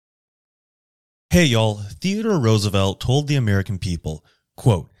Hey y'all, Theodore Roosevelt told the American people,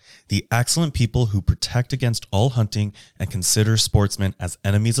 quote, "The excellent people who protect against all hunting and consider sportsmen as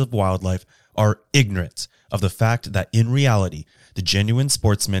enemies of wildlife are ignorant of the fact that in reality, the genuine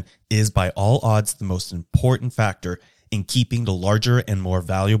sportsman is by all odds the most important factor in keeping the larger and more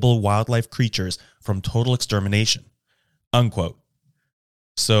valuable wildlife creatures from total extermination." Unquote.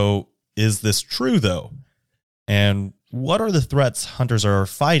 So, is this true though? And what are the threats hunters are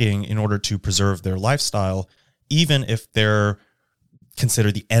fighting in order to preserve their lifestyle, even if they're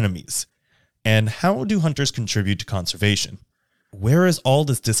considered the enemies? And how do hunters contribute to conservation? Where is all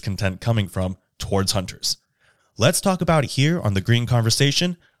this discontent coming from towards hunters? Let's talk about it here on The Green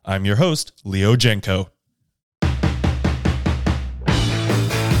Conversation. I'm your host, Leo Jenko.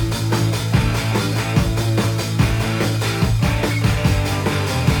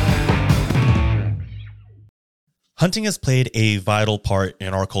 Hunting has played a vital part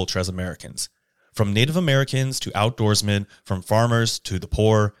in our culture as Americans. From Native Americans to outdoorsmen, from farmers to the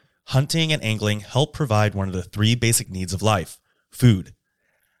poor, hunting and angling help provide one of the three basic needs of life: food.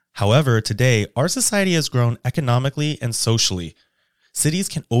 However, today, our society has grown economically and socially. Cities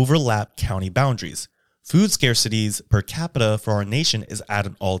can overlap county boundaries. Food scarcities per capita for our nation is at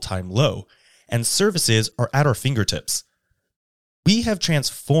an all-time low, and services are at our fingertips. We have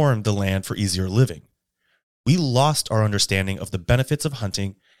transformed the land for easier living. We lost our understanding of the benefits of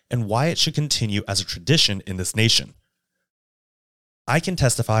hunting and why it should continue as a tradition in this nation. I can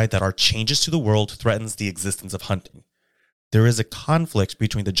testify that our changes to the world threatens the existence of hunting. There is a conflict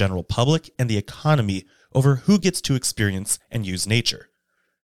between the general public and the economy over who gets to experience and use nature.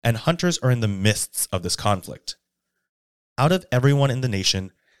 And hunters are in the midst of this conflict. Out of everyone in the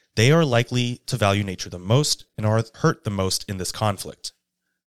nation, they are likely to value nature the most and are hurt the most in this conflict.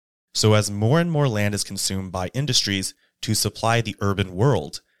 So as more and more land is consumed by industries to supply the urban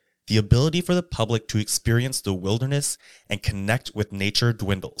world, the ability for the public to experience the wilderness and connect with nature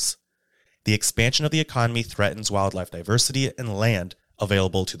dwindles. The expansion of the economy threatens wildlife diversity and land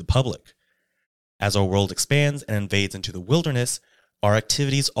available to the public. As our world expands and invades into the wilderness, our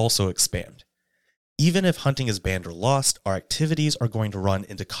activities also expand. Even if hunting is banned or lost, our activities are going to run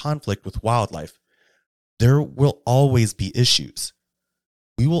into conflict with wildlife. There will always be issues.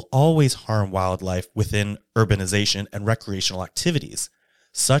 We will always harm wildlife within urbanization and recreational activities,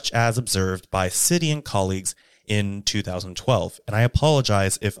 such as observed by City and colleagues in 2012. And I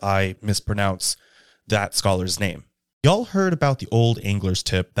apologize if I mispronounce that scholar's name. Y'all heard about the old angler's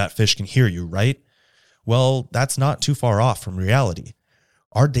tip that fish can hear you, right? Well, that's not too far off from reality.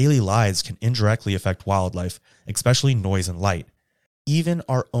 Our daily lives can indirectly affect wildlife, especially noise and light. Even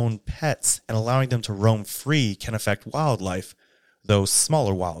our own pets and allowing them to roam free can affect wildlife, though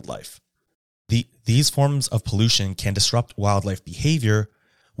smaller wildlife. These forms of pollution can disrupt wildlife behavior,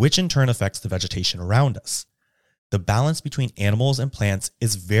 which in turn affects the vegetation around us. The balance between animals and plants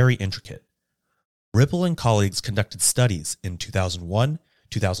is very intricate. Ripple and colleagues conducted studies in 2001,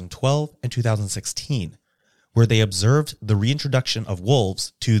 2012, and 2016, where they observed the reintroduction of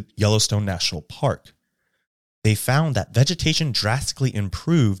wolves to Yellowstone National Park. They found that vegetation drastically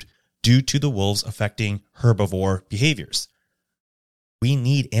improved due to the wolves affecting herbivore behaviors. We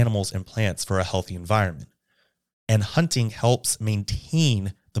need animals and plants for a healthy environment, and hunting helps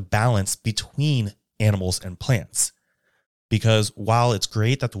maintain the balance between animals and plants. Because while it's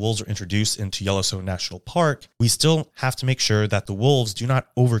great that the wolves are introduced into Yellowstone National Park, we still have to make sure that the wolves do not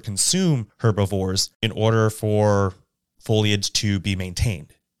overconsume herbivores in order for foliage to be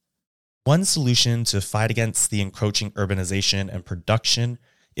maintained. One solution to fight against the encroaching urbanization and production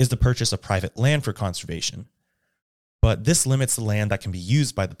is the purchase of private land for conservation. But this limits the land that can be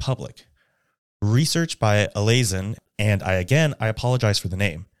used by the public. Research by Alazen, and I apologize for the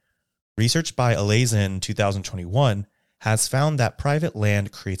name. Research by Alazen 2021 has found that private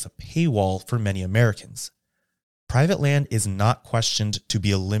land creates a paywall for many Americans. Private land is not questioned to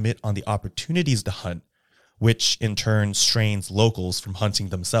be a limit on the opportunities to hunt, which in turn strains locals from hunting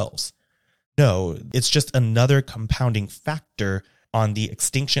themselves. No, it's just another compounding factor on the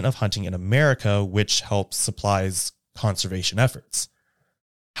extinction of hunting in America, which helps supplies conservation efforts.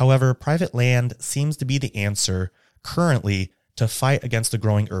 However, private land seems to be the answer currently to fight against the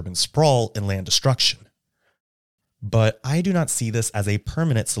growing urban sprawl and land destruction. But I do not see this as a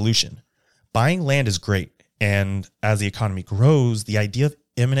permanent solution. Buying land is great, and as the economy grows, the idea of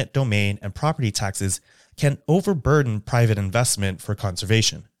eminent domain and property taxes can overburden private investment for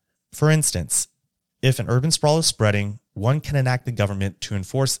conservation. For instance, if an urban sprawl is spreading, one can enact the government to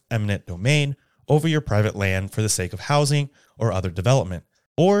enforce eminent domain over your private land for the sake of housing or other development,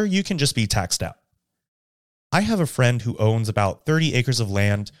 or you can just be taxed out. I have a friend who owns about 30 acres of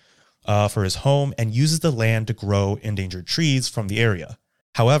land for his home and uses the land to grow endangered trees from the area.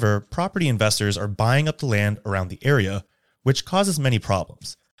 However, property investors are buying up the land around the area, which causes many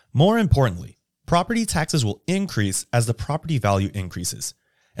problems. More importantly, property taxes will increase as the property value increases,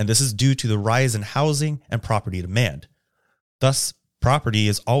 and this is due to the rise in housing and property demand. Thus, property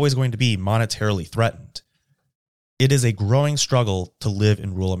is always going to be monetarily threatened. It is a growing struggle to live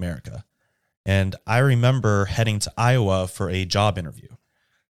in rural America, and I remember heading to Iowa for a job interview.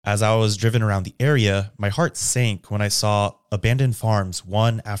 As I was driven around the area, my heart sank when I saw abandoned farms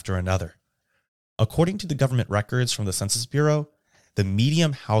one after another. According to the government records from the Census Bureau, the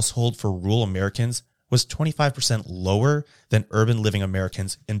median household for rural Americans was 25% lower than urban living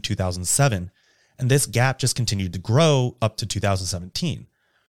Americans in 2007, and this gap just continued to grow up to 2017.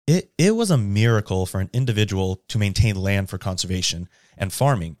 It was a miracle for an individual to maintain land for conservation and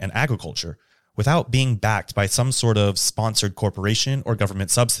farming and agriculture without being backed by some sort of sponsored corporation or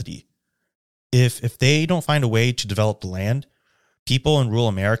government subsidy. If they don't find a way to develop the land, people in rural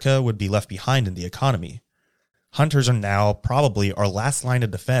America would be left behind in the economy. Hunters are now probably our last line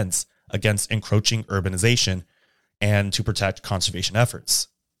of defense against encroaching urbanization and to protect conservation efforts.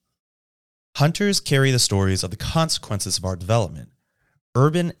 Hunters carry the stories of the consequences of our development.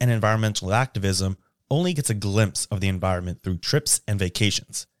 Urban and environmental activism only gets a glimpse of the environment through trips and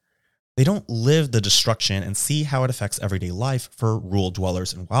vacations. They don't live the destruction and see how it affects everyday life for rural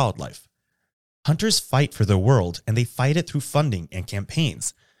dwellers and wildlife. Hunters fight for their world, and they fight it through funding and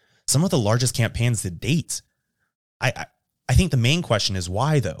campaigns. Some of the largest campaigns to date. I think the main question is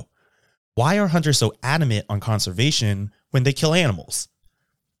why, though? Why are hunters so adamant on conservation when they kill animals?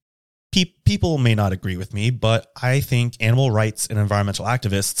 People may not agree with me, but I think animal rights and environmental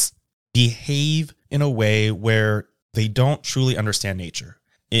activists behave in a way where they don't truly understand nature.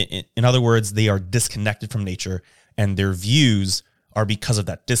 In other words, they are disconnected from nature, and their views are because of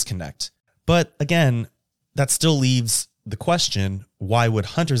that disconnect. But again, that still leaves the question, why would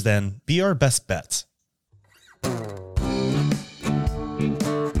hunters then be our best bet?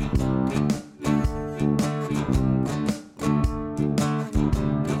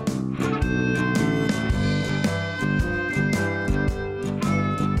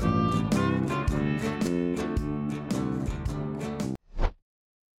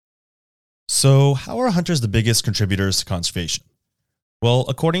 So, how are hunters the biggest contributors to conservation? Well,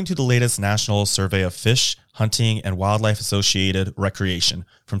 according to the latest National Survey of Fish, Hunting, and Wildlife Associated Recreation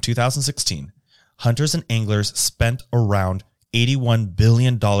from 2016, hunters and anglers spent around $81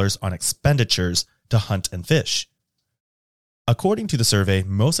 billion on expenditures to hunt and fish. According to the survey,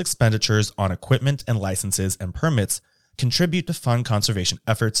 most expenditures on equipment and licenses and permits contribute to fund conservation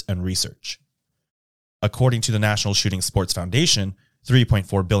efforts and research. According to the National Shooting Sports Foundation,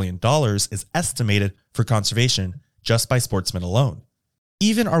 $3.4 billion is estimated for conservation just by sportsmen alone.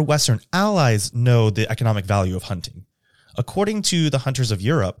 Even our Western allies know the economic value of hunting. According to the Hunters of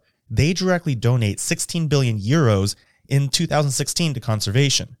Europe, they directly donate 16 billion euros in 2016 to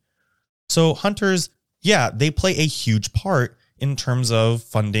conservation. So hunters, they play a huge part in terms of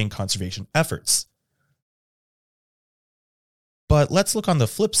funding conservation efforts. But let's look on the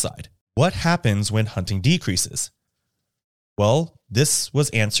flip side. What happens when hunting decreases? Well, this was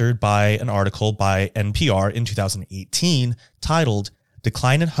answered by an article by NPR in 2018 titled,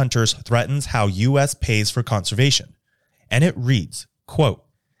 "Decline in Hunters Threatens How U.S. Pays for Conservation." And it reads, quote,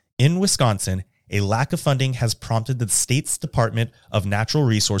 "In Wisconsin, a lack of funding has prompted the state's Department of Natural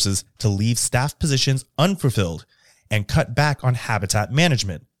Resources to leave staff positions unfulfilled and cut back on habitat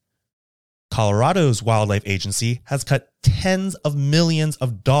management. Colorado's wildlife agency has cut tens of millions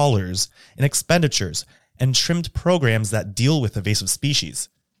of dollars in expenditures and trimmed programs that deal with invasive species.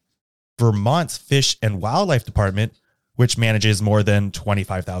 Vermont's Fish and Wildlife Department, which manages more than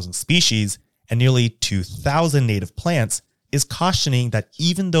 25,000 species and nearly 2,000 native plants, is cautioning that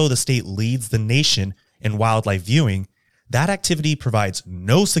even though the state leads the nation in wildlife viewing, that activity provides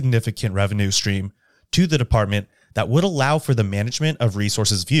no significant revenue stream to the department that would allow for the management of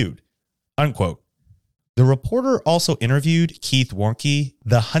resources viewed." Unquote. The reporter also interviewed Keith Warnke,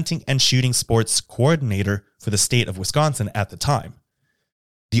 the hunting and shooting sports coordinator for the state of Wisconsin at the time.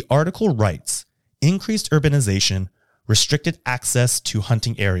 The article writes, "Increased urbanization, restricted access to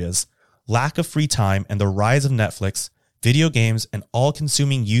hunting areas, lack of free time, and the rise of Netflix, video games, and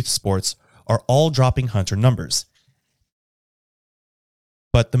all-consuming youth sports are all dropping hunter numbers.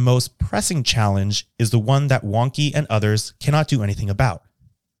 But the most pressing challenge is the one that Warnke and others cannot do anything about.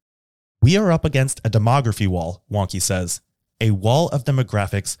 We are up against a demography wall," Warnke says, "a wall of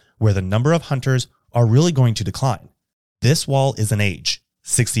demographics where the number of hunters are really going to decline. This wall is an age,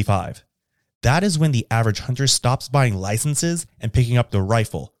 65. That is when the average hunter stops buying licenses and picking up the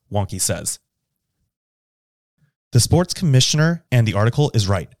rifle Wonky says. The sports commissioner and the article is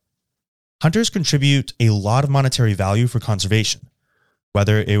right. Hunters contribute a lot of monetary value for conservation,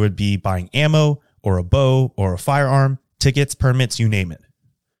 whether it would be buying ammo or a bow or a firearm, tickets, permits, you name it.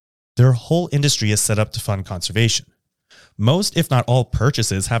 Their whole industry is set up to fund conservation. Most, if not all,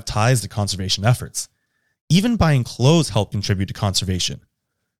 purchases have ties to conservation efforts. Even buying clothes help contribute to conservation.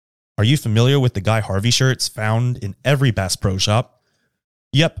 Are you familiar with the Guy Harvey shirts found in every Bass Pro Shop?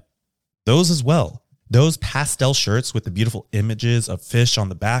 Yep, those as well. Those pastel shirts with the beautiful images of fish on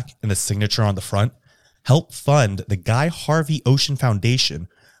the back and the signature on the front help fund the Guy Harvey Ocean Foundation,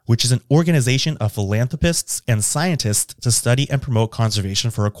 which is an organization of philanthropists and scientists to study and promote conservation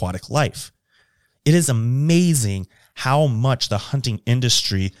for aquatic life. It is amazing how much the hunting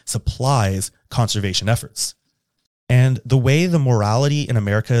industry supplies conservation efforts. And the way the morality in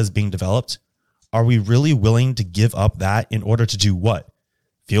America is being developed, are we really willing to give up that in order to do what?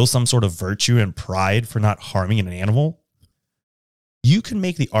 Feel some sort of virtue and pride for not harming an animal? You can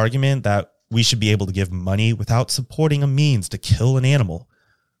make the argument that we should be able to give money without supporting a means to kill an animal.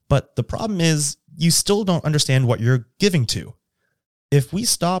 But the problem is, you still don't understand what you're giving to. If we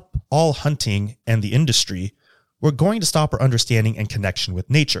stop all hunting and the industry, we're going to stop our understanding and connection with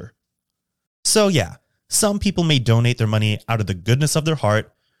nature. So yeah, some people may donate their money out of the goodness of their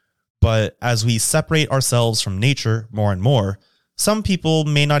heart, but as we separate ourselves from nature more and more, some people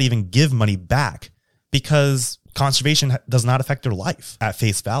may not even give money back because conservation does not affect their life at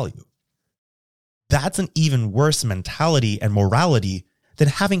face value. That's an even worse mentality and morality than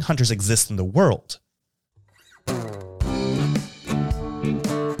having hunters exist in the world.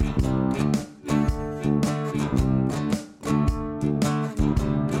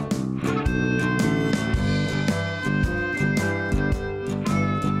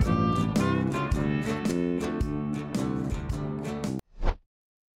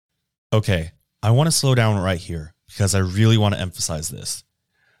 Okay, I want to slow down right here because I really want to emphasize this.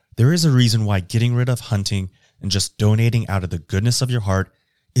 There is a reason why getting rid of hunting and just donating out of the goodness of your heart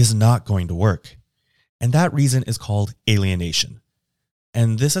is not going to work. And that reason is called alienation.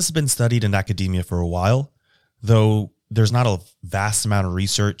 And this has been studied in academia for a while, though there's not a vast amount of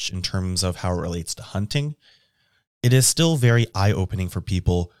research in terms of how it relates to hunting. It is still very eye-opening for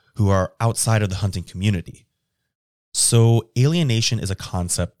people who are outside of the hunting community. So alienation is a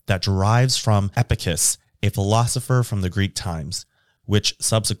concept that derives from Epicurus, a philosopher from the Greek times, which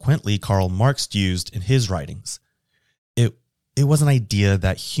subsequently Karl Marx used in his writings. It was an idea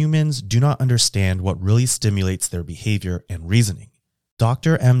that humans do not understand what really stimulates their behavior and reasoning.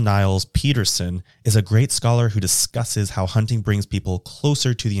 Dr. M. Niles Peterson is a great scholar who discusses how hunting brings people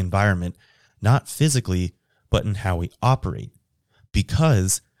closer to the environment, not physically, but in how we operate.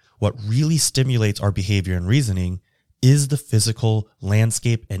 Because what really stimulates our behavior and reasoning is the physical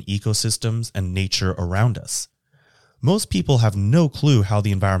landscape and ecosystems and nature around us. Most people have no clue how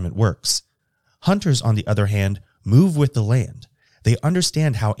the environment works. Hunters, on the other hand, move with the land. They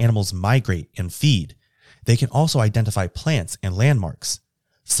understand how animals migrate and feed. They can also identify plants and landmarks.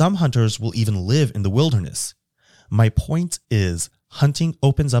 Some hunters will even live in the wilderness. My point is, hunting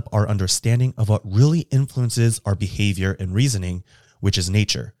opens up our understanding of what really influences our behavior and reasoning, which is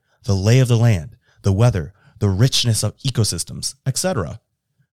nature, the lay of the land, the weather, the richness of ecosystems, etc.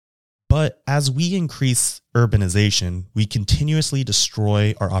 But as we increase urbanization, we continuously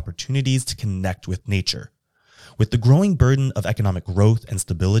destroy our opportunities to connect with nature. With the growing burden of economic growth and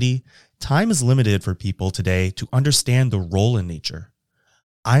stability, time is limited for people today to understand the role in nature.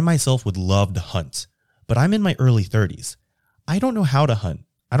 I myself would love to hunt, but I'm in my early 30s. I don't know how to hunt.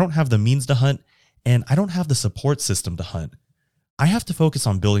 I don't have the means to hunt, and I don't have the support system to hunt. I have to focus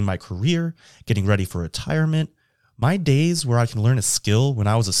on building my career, getting ready for retirement. My days where I can learn a skill when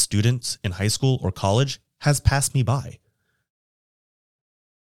I was a student in high school or college has passed me by.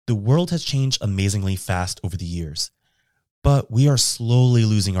 The world has changed amazingly fast over the years, but we are slowly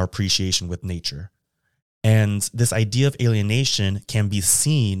losing our appreciation with nature. And this idea of alienation can be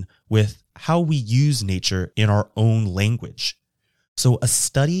seen with how we use nature in our own language. So a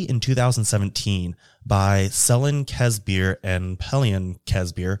study in 2017 by Selin Kesbir and Pelion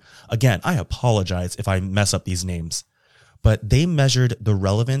Kesbir, again, I apologize if I mess up these names, but they measured the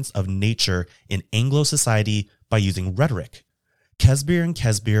relevance of nature in Anglo society by using rhetoric. Kesbir and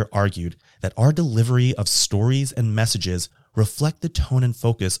Kesbir argued that our delivery of stories and messages reflect the tone and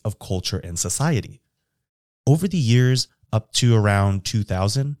focus of culture and society. Over the years, up to around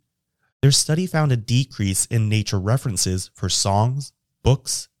 2000, their study found a decrease in nature references for songs,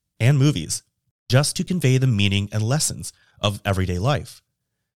 books, and movies, just to convey the meaning and lessons of everyday life.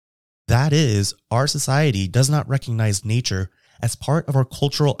 That is, our society does not recognize nature as part of our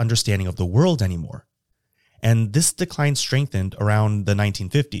cultural understanding of the world anymore. And this decline strengthened around the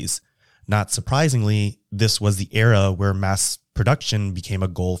 1950s. Not surprisingly, this was the era where mass production became a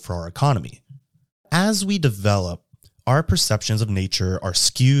goal for our economy. As we develop, our perceptions of nature are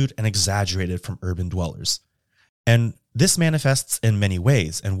skewed and exaggerated from urban dwellers. And this manifests in many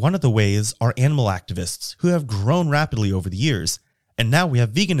ways, and one of the ways are animal activists who have grown rapidly over the years, and now we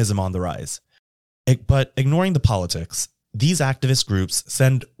have veganism on the rise. But ignoring the politics, these activist groups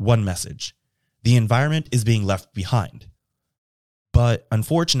send one message: the environment is being left behind. But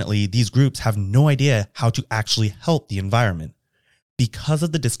unfortunately, these groups have no idea how to actually help the environment because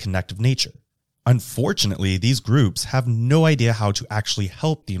of the disconnect of nature. Unfortunately, these groups have no idea how to actually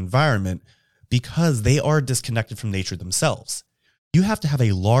help the environment because they are disconnected from nature themselves. You have to have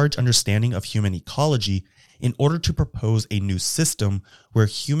a large understanding of human ecology in order to propose a new system where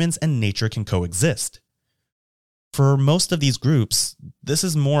humans and nature can coexist. For most of these groups, this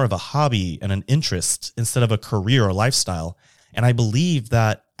is more of a hobby and an interest instead of a career or lifestyle. And I believe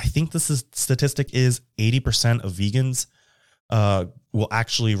that, I think this statistic is 80% of vegans will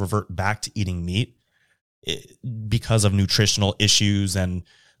actually revert back to eating meat because of nutritional issues and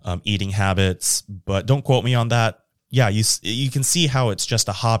eating habits. But don't quote me on that. Yeah, you can see how it's just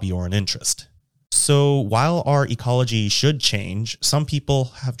a hobby or an interest. So while our ecology should change, some people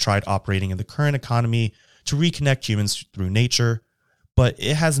have tried operating in the current economy to reconnect humans through nature, but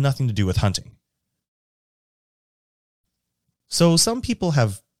it has nothing to do with hunting. So some people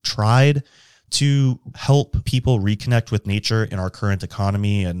have tried to help people reconnect with nature in our current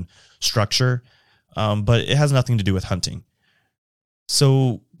economy and structure, but it has nothing to do with hunting.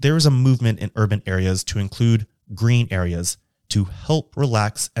 So there is a movement in urban areas to include green areas to help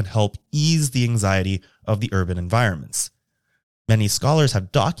relax and help ease the anxiety of the urban environments. Many scholars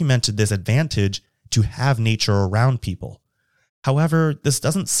have documented this advantage to have nature around people. However, this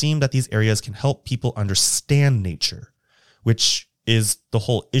doesn't seem that these areas can help people understand nature, which is the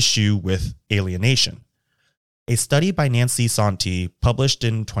whole issue with alienation. A study by Nancy Santi, published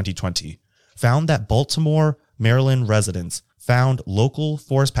in 2020, found that Baltimore, Maryland residents found local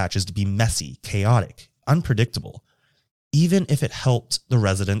forest patches to be messy, chaotic, unpredictable, even if it helped the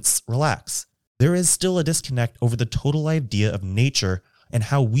residents relax. There is still a disconnect over the total idea of nature and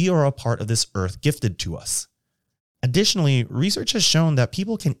how we are a part of this earth gifted to us. Additionally, research has shown that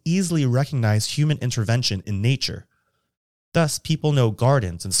people can easily recognize human intervention in nature. Thus, people know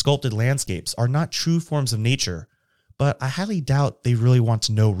gardens and sculpted landscapes are not true forms of nature, but I highly doubt they really want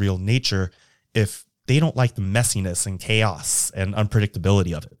to know real nature if they don't like the messiness and chaos and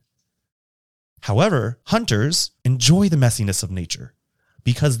unpredictability of it. However, hunters enjoy the messiness of nature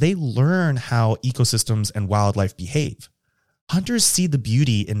because they learn how ecosystems and wildlife behave. Hunters see the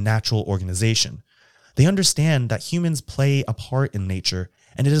beauty in natural organization. They understand that humans play a part in nature,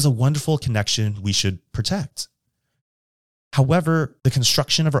 and it is a wonderful connection we should protect. However, the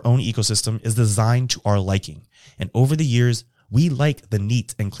construction of our own ecosystem is designed to our liking, and over the years, we like the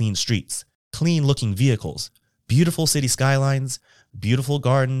neat and clean streets, clean-looking vehicles, beautiful city skylines, beautiful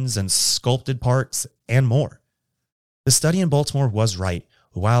gardens and sculpted parks, and more. The study in Baltimore was right.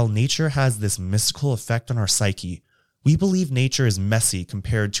 While nature has this mystical effect on our psyche, we believe nature is messy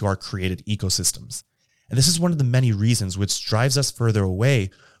compared to our created ecosystems. And this is one of the many reasons which drives us further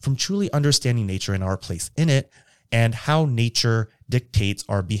away from truly understanding nature and our place in it, and how nature dictates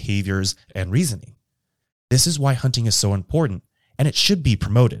our behaviors and reasoning. This is why hunting is so important, and it should be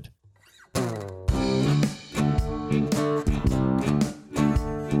promoted.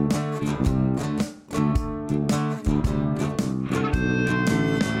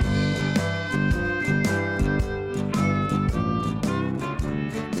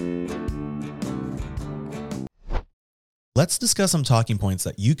 Let's discuss some talking points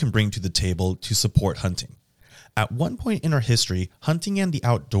that you can bring to the table to support hunting. At one point in our history, hunting and the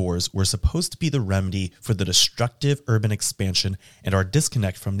outdoors were supposed to be the remedy for the destructive urban expansion and our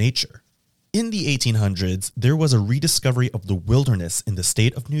disconnect from nature. In the 1800s, there was a rediscovery of the wilderness in the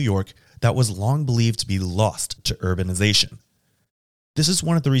state of New York that was long believed to be lost to urbanization. This is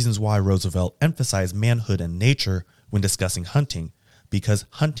one of the reasons why Roosevelt emphasized manhood and nature when discussing hunting, because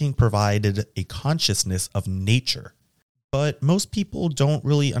hunting provided a consciousness of nature. But most people don't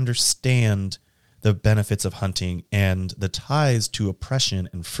really understand the benefits of hunting and the ties to oppression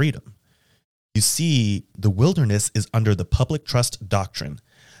and freedom. You see, the wilderness is under the public trust doctrine.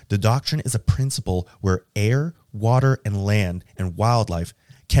 The doctrine is a principle where air, water, and land and wildlife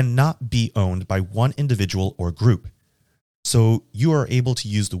cannot be owned by one individual or group. So you are able to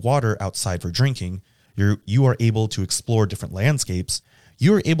use the water outside for drinking. You are able to explore different landscapes.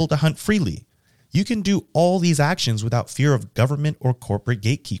 You are able to hunt freely. You can do all these actions without fear of government or corporate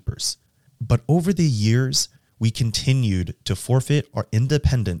gatekeepers. But over the years, we continued to forfeit our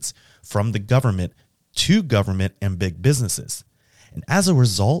independence from the government to government and big businesses. And as a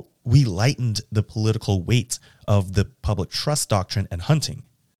result, we lightened the political weight of the public trust doctrine and hunting.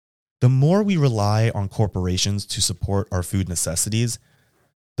 The more we rely on corporations to support our food necessities,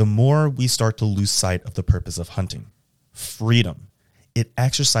 the more we start to lose sight of the purpose of hunting. Freedom. It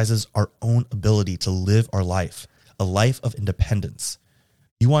exercises our own ability to live our life, a life of independence.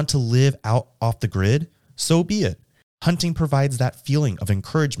 You want to live out off the grid? So be it. Hunting provides that feeling of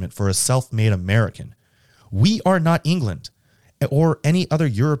encouragement for a self-made American. We are not England or any other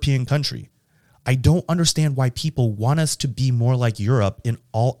European country. I don't understand why people want us to be more like Europe in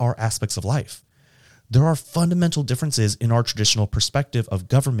all our aspects of life. There are fundamental differences in our traditional perspective of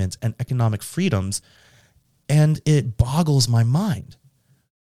government and economic freedoms, and it boggles my mind.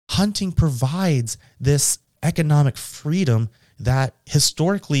 Hunting provides this economic freedom that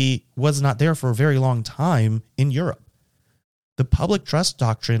historically was not there for a very long time in Europe. The public trust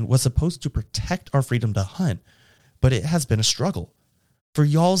doctrine was supposed to protect our freedom to hunt, but it has been a struggle. For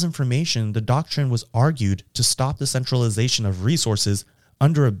y'all's information, the doctrine was argued to stop the centralization of resources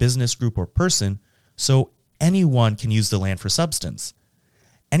under a business group or person, so anyone can use the land for substance.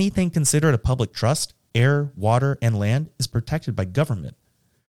 Anything considered a public trust, air, water, and land, is protected by government.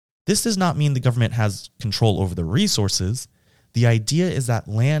 This does not mean the government has control over the resources. The idea is that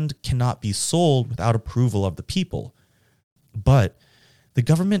land cannot be sold without approval of the people. But the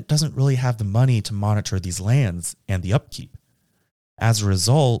government doesn't really have the money to monitor these lands and the upkeep. As a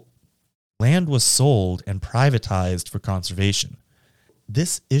result, land was sold and privatized for conservation.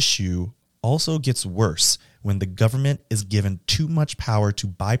 This issue also gets worse when the government is given too much power to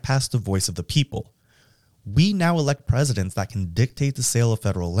bypass the voice of the people. We now elect presidents that can dictate the sale of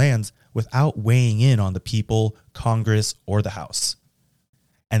federal lands without weighing in on the people, Congress, or the House.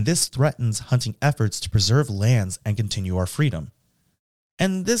 And this threatens hunting efforts to preserve lands and continue our freedom.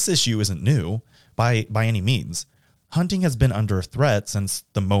 And this issue isn't new by any means. Hunting has been under threat since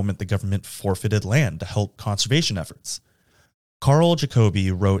the moment the government forfeited land to help conservation efforts. Carl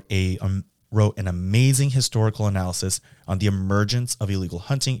Jacobi wrote an amazing historical analysis on the emergence of illegal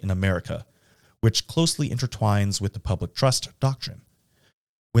hunting in America, which closely intertwines with the public trust doctrine.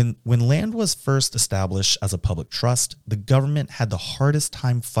 When land was first established as a public trust, the government had the hardest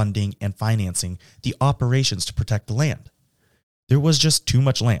time funding and financing the operations to protect the land. There was just too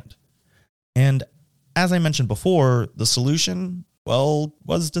much land. And as I mentioned before, the solution,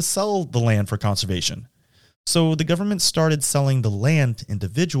 was to sell the land for conservation. So the government started selling the land to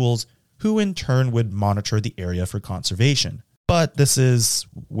individuals who in turn would monitor the area for conservation. But this is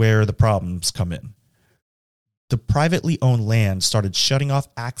where the problems come in. The privately owned land started shutting off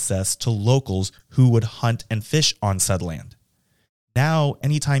access to locals who would hunt and fish on said land. Now,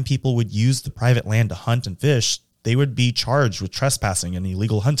 anytime people would use the private land to hunt and fish, they would be charged with trespassing and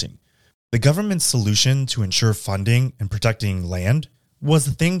illegal hunting. The government's solution to ensure funding and protecting land was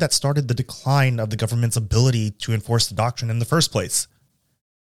the thing that started the decline of the government's ability to enforce the doctrine in the first place.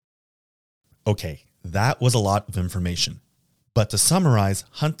 Okay, that was a lot of information. But to summarize,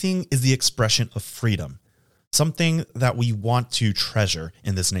 hunting is the expression of freedom, something that we want to treasure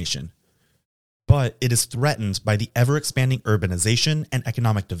in this nation. But it is threatened by the ever-expanding urbanization and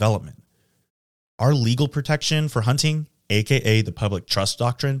economic development. Our legal protection for hunting, aka the public trust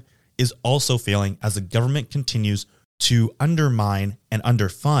doctrine, is also failing as the government continues to undermine and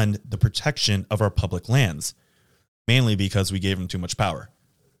underfund the protection of our public lands, mainly because we gave them too much power.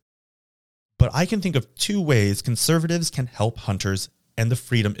 But I can think of two ways conservatives can help hunters and the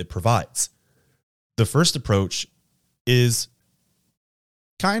freedom it provides. The first approach is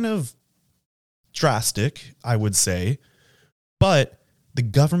kind of drastic, I would say, but the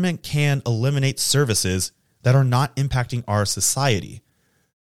government can eliminate services that are not impacting our society.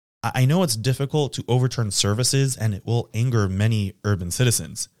 I know it's difficult to overturn services and it will anger many urban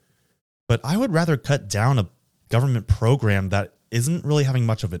citizens, but I would rather cut down a government program that isn't really having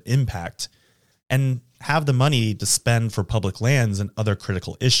much of an impact and have the money to spend for public lands and other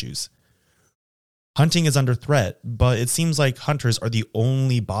critical issues. Hunting is under threat, but it seems like hunters are the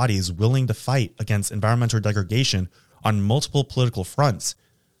only bodies willing to fight against environmental degradation on multiple political fronts.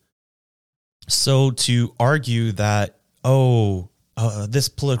 So to argue that, this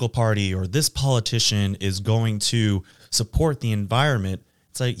political party or this politician is going to support the environment,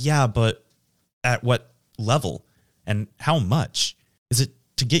 it's like, yeah, but at what level and how much? Is it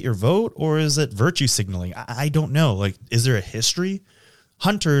to get your vote or is it virtue signaling? I don't know. Like, is there a history?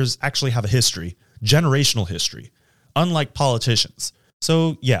 Hunters actually have a history, generational history, unlike politicians.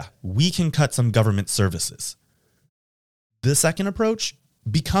 So yeah, we can cut some government services. The second approach,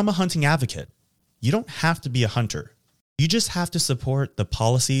 become a hunting advocate. You don't have to be a hunter. You just have to support the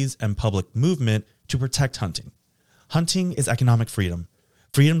policies and public movement to protect hunting. Hunting is economic freedom.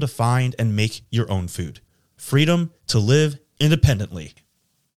 Freedom to find and make your own food. Freedom to live independently.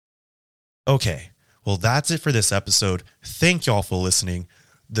 Okay, well that's it for this episode. Thank y'all for listening.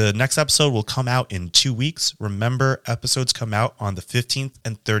 The next episode will come out in 2 weeks. Remember, episodes come out on the 15th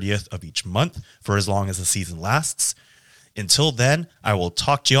and 30th of each month for as long as the season lasts. Until then, I will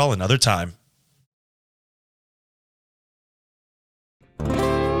talk to y'all another time.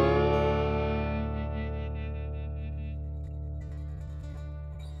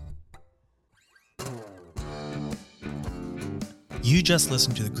 You just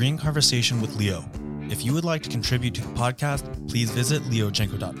listened to The Green Conversation with Leo. If you would like to contribute to the podcast, please visit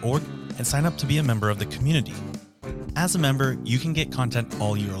leojenko.org and sign up to be a member of the community. As a member, you can get content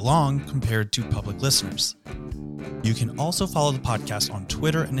all year long compared to public listeners. You can also follow the podcast on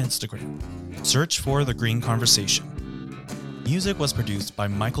Twitter and Instagram. Search for The Green Conversation. Music was produced by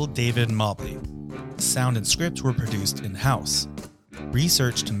Michael David Mobley. Sound and scripts were produced in-house.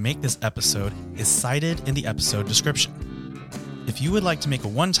 Research to make this episode is cited in the episode description. If you would like to make a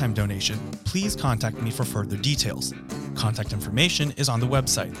one-time donation, please contact me for further details. Contact information is on the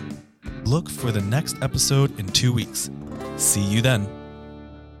website. Look for the next episode in 2 weeks. See you then.